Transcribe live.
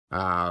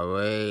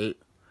Alright.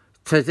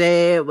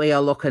 Today we are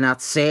looking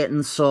at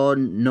Satan's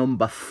Son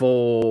number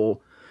 4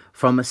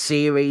 from a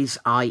series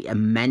I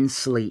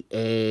immensely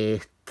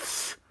hate.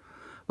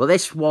 Well,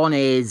 this one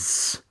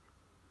it's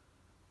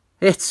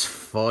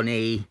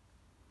funny.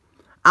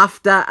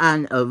 After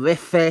an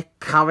horrific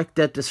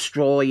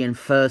character-destroying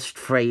first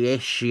 3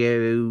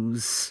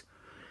 issues,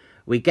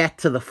 we get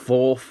to the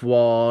 4th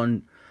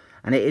one,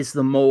 and it is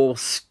the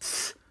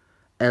most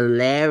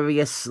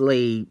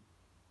hilariously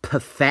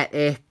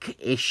pathetic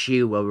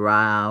issue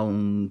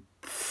around.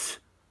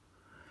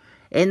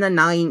 In the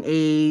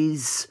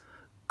 90s,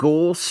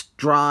 Ghost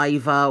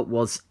Driver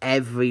was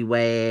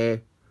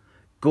everywhere.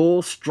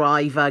 Ghost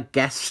Driver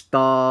guest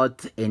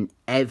starred in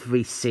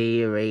every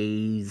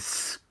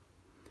series.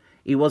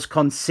 He was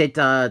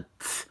considered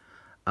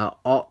a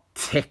hot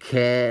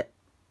ticket.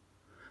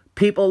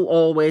 People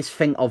always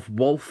think of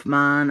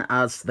Wolfman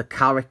as the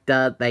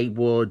character they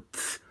would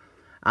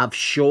have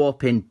show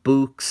up in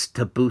books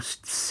to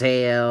boost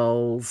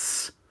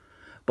sales.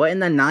 But in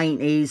the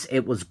 90s,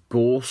 it was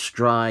Ghost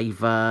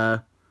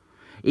Driver.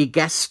 He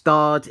guest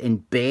starred in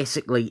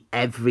basically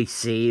every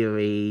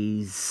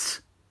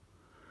series.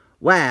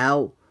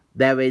 Well,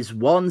 there is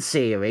one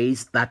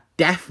series that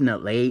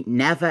definitely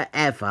never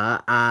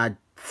ever had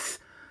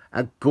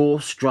a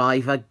Ghost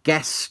Driver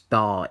guest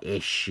star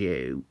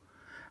issue,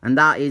 and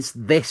that is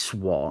this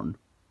one.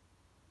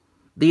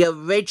 The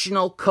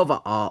original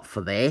cover art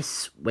for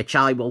this, which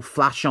I will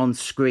flash on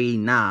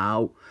screen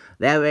now,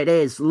 there it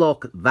is,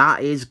 look,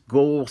 that is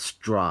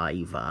Ghost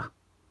Driver.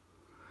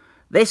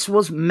 This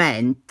was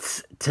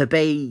meant to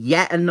be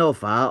yet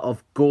another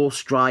of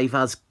Ghost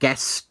Driver's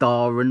guest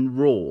starring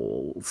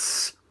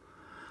roles.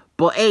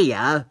 But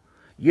here,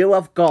 you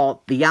have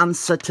got the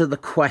answer to the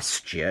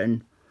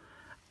question,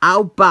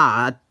 how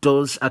bad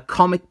does a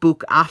comic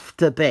book have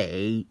to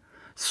be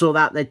so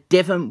that they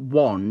didn't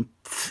want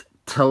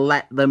to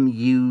let them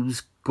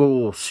use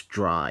Ghost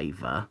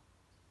Driver?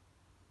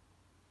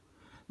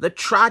 The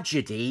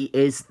tragedy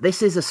is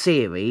this is a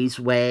series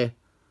where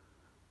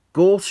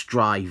Ghost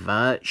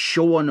Driver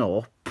showing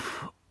up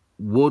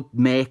would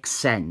make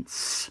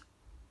sense.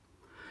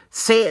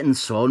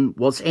 Satan's Son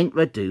was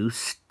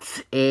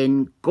introduced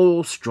in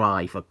Ghost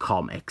Driver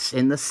comics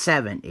in the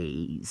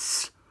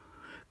 70s.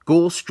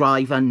 Ghost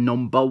Driver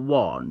number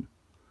 1.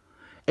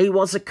 He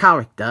was a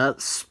character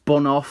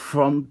spun off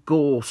from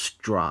Ghost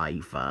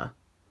Driver.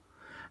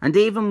 And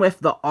even with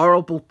the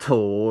horrible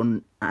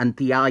tone and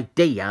the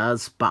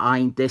ideas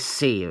behind this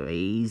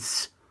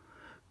series,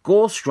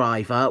 Ghost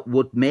Driver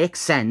would make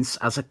sense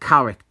as a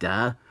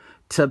character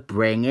to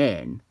bring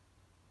in.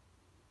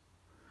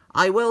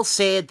 I will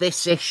say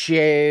this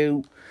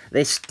issue,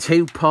 this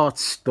 2-part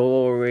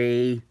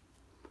story,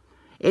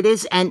 it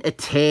is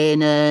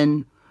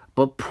entertaining,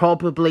 but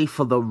probably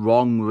for the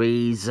wrong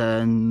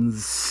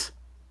reasons.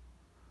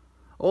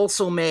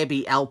 Also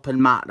maybe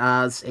helping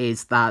matters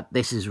is that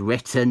this is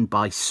written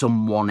by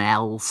someone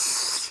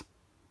else.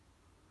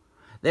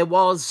 There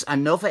was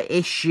another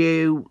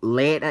issue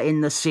later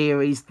in the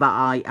series that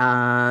I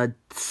had,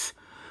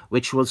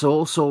 which was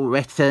also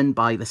written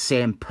by the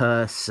same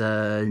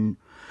person,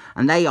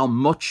 and they are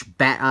much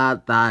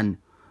better than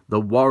the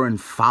Warren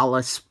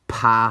Fallis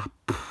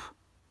pap.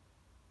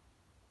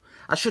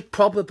 I should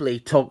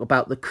probably talk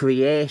about the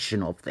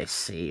creation of this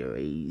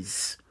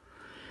series.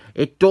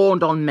 It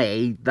dawned on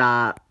me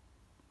that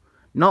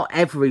not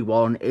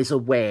everyone is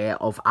aware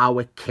of how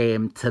it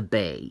came to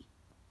be.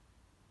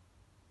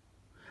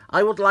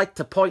 I would like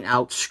to point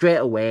out straight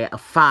away a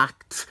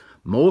fact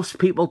most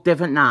people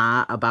didn't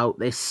know about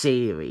this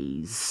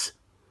series.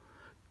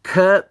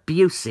 Kurt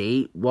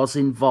Busey was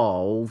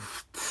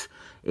involved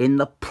in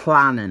the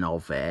planning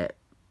of it.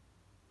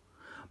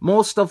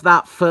 Most of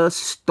that first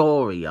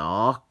story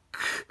arc,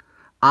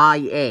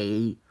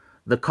 i.e.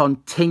 the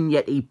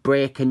continuity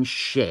breaking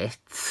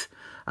shit,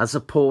 as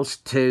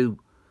opposed to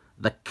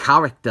the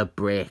character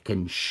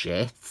breaking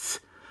shit,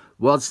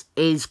 was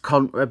his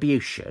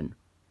contribution.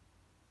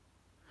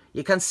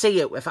 You can see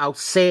it with how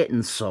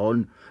Satan's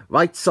Son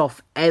writes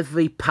off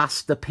every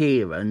past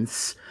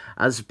appearance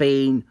as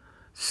being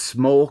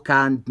smoke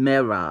and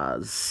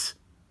mirrors.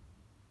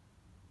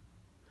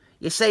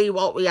 You see,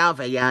 what we have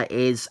here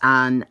is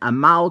an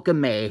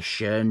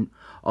amalgamation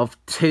of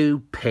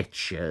 2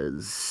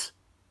 pictures.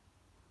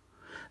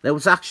 There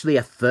was actually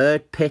a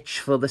 3rd pitch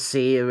for the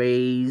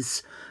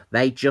series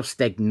they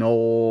just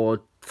ignored,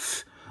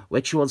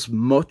 which was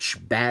much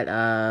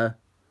better.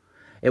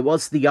 It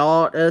was the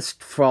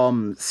artist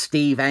from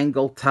Steve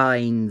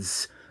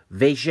Engletine's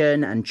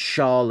Vision and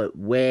Charlotte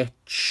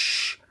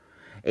Witch.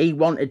 He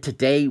wanted to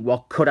do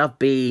what could have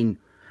been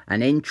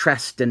an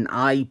interesting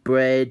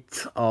hybrid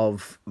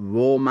of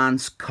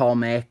romance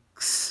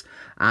comics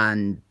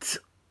and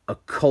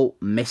occult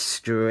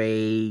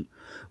mystery,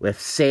 with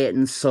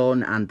Satan's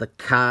Son and the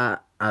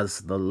cat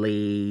as the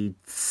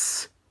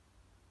leads.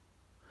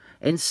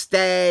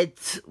 Instead,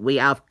 we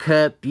have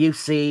Kurt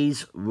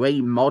Busey's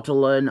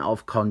remodelling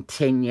of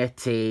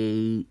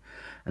continuity,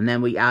 and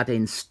then we add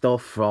in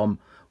stuff from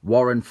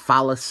Warren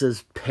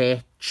Fallis's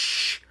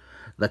pitch,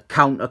 the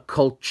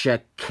counterculture,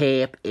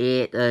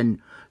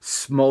 cape-eating,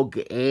 smug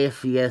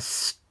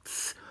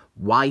atheists,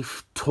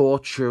 wife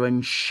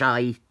torturing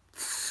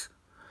shites.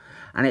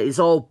 And it is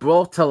all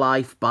brought to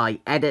life by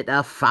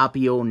editor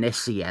Fabio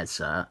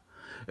Nicieza,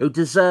 who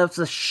deserves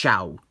a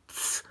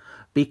shout,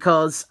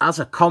 because as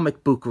a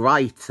comic book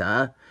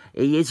writer,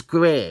 he is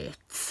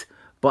great,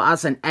 but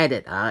as an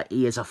editor,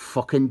 he is a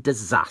fucking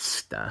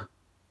disaster.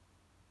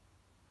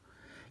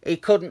 He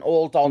couldn't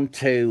hold on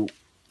to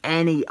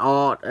any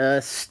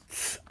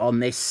artists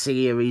on this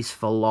series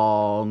for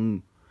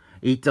long.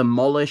 He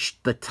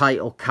demolished the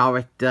title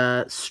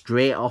character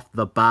straight off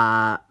the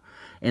bat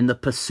in the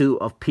pursuit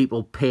of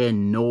people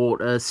paying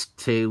notice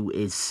to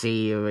his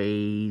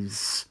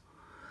series.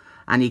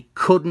 And he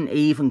couldn't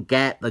even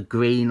get the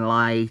green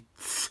light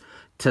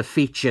to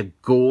feature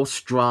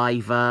Ghost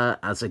Driver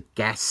as a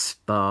guest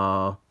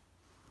star.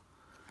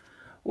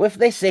 With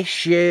this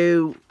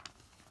issue,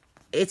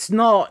 it's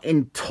not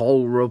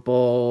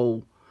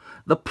intolerable.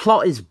 The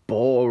plot is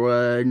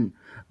boring.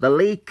 The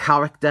lead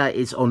character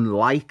is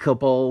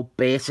unlikable,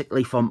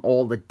 basically from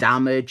all the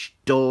damage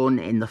done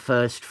in the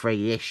first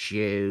 3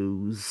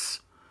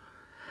 issues.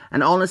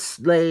 And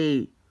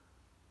honestly,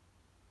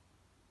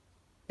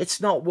 it's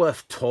not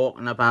worth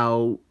talking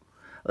about.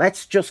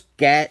 Let's just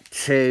get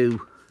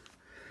to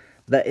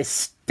the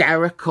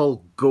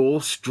hysterical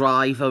Ghost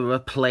Driver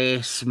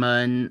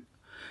replacement.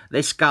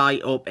 This guy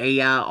up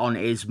here on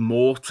his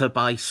motor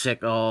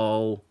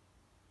bicycle.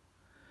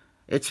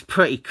 It's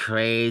pretty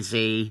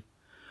crazy.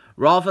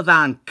 Rather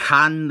than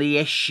can the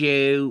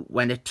issue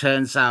when it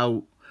turns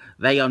out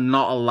they are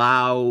not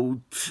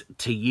allowed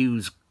to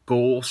use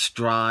Ghost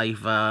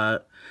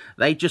Driver,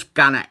 they just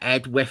gonna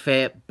head with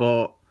it,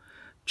 but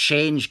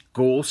change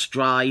Ghost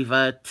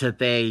Driver to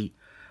be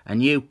a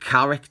new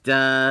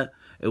character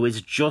who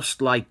is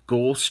just like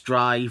Ghost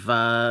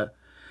Driver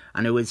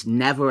and who is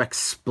never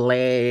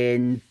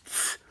explained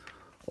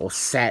or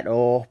set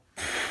up.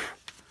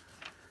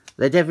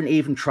 They didn't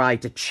even try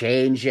to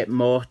change it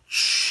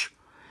much.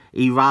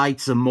 He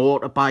rides a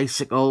motor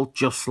bicycle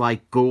just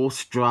like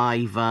Ghost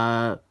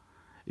Driver.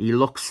 He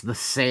looks the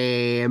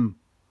same.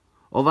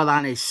 Other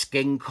than his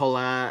skin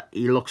colour,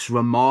 he looks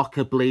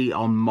remarkably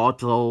on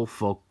model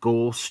for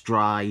Ghost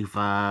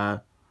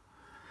Driver.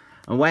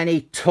 And when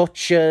he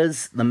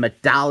touches the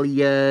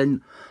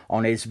medallion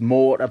on his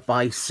motor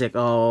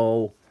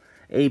bicycle,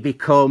 he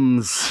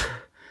becomes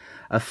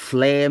a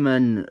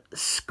flaming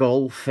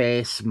skull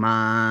face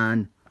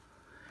man.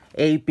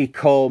 He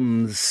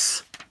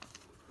becomes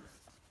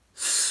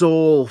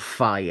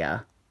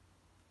Soulfire.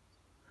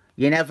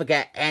 You never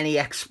get any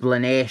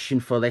explanation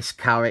for this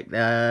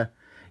character.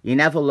 You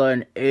never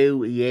learn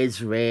who he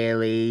is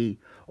really,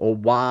 or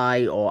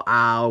why or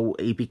how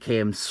he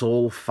became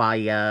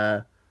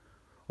Soulfire,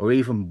 or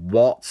even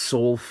what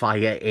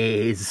Soulfire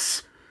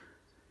is.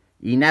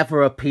 He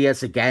never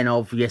appears again,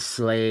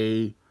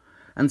 obviously.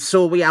 And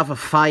so we have a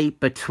fight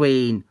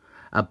between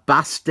a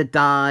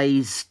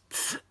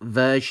bastardized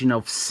version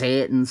of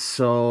Satan's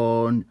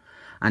son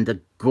and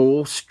a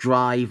Ghost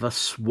Driver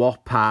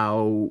swap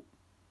out.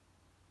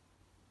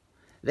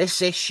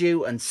 This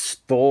issue and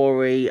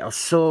story are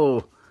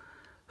so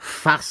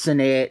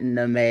fascinating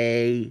to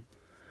me.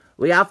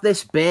 We have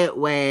this bit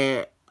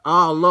where,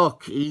 oh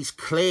look, he's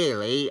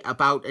clearly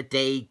about to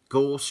do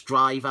Ghost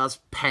Driver's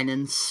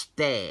penance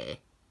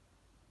day.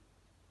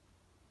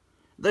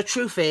 The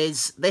truth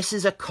is, this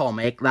is a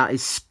comic that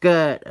is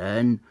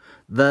skirting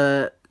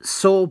the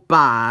so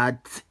bad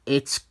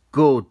it's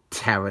good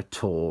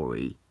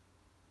territory.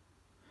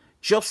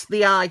 Just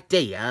the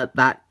idea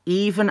that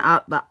even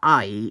at the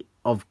height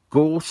of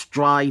Ghost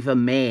Driver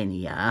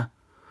mania,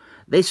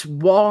 this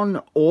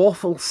one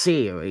awful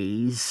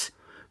series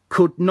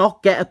could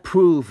not get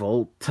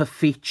approval to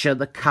feature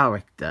the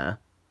character.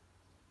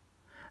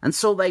 And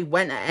so they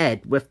went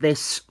ahead with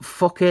this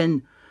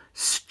fucking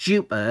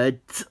stupid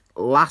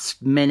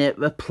last-minute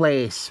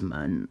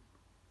replacement.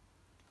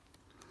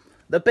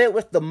 The bit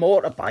with the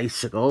motor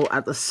bicycle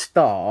at the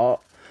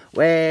start,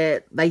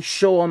 where they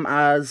show him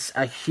as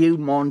a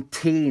human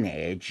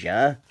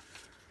teenager,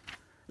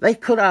 they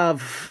could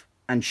have,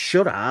 and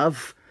should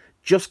have,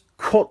 just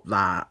cut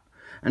that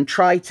and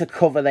tried to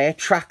cover their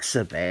tracks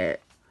a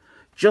bit.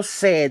 Just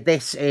say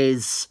this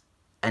is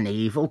an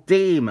evil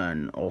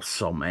demon or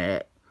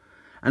something,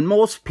 and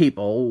most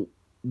people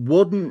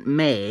wouldn't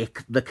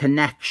make the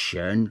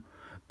connection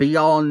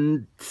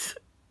beyond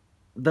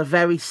the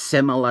very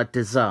similar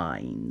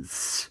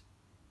designs.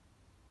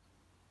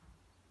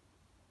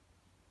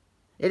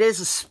 It is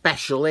a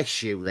special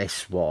issue,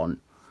 this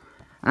one,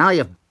 and I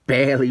have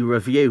barely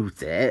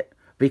reviewed it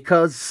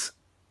because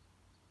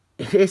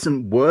it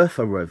isn't worth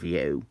a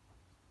review.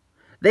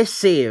 This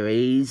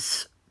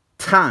series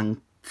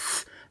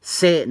tanks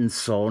Satan's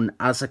son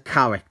as a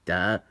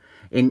character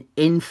in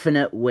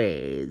infinite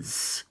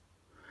ways.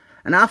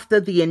 And after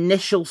the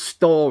initial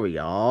story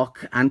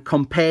arc, and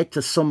compared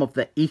to some of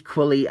the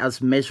equally as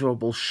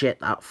miserable shit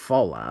that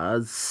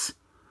follows,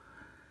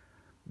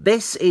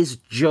 this is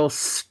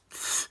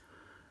just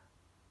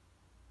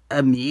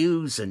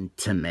amusing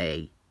to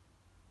me.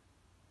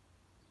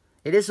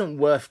 It isn't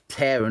worth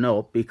tearing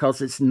up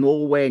because it's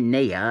nowhere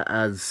near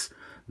as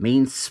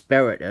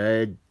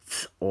mean-spirited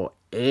or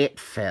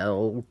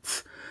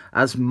hate-filled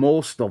as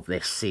most of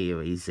this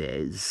series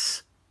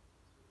is.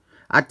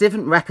 I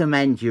didn't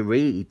recommend you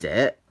read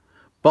it,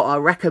 but I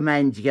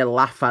recommend you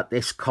laugh at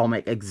this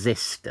comic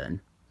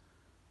existing.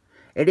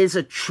 It is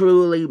a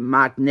truly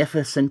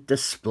magnificent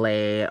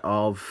display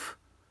of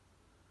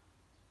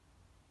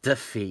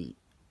defeat.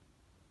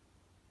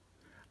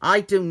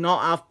 I do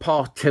not have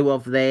part 2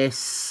 of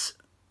this.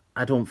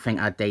 I don't think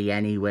I do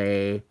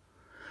anyway.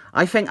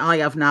 I think I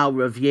have now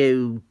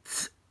reviewed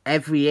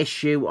every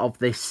issue of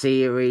this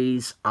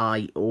series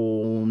I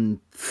owned.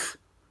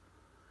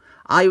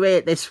 I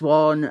rate this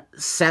one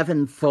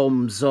 7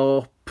 thumbs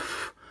up,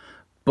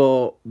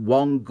 but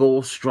 1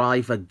 Ghost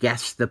Driver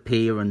guest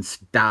appearance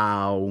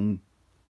down.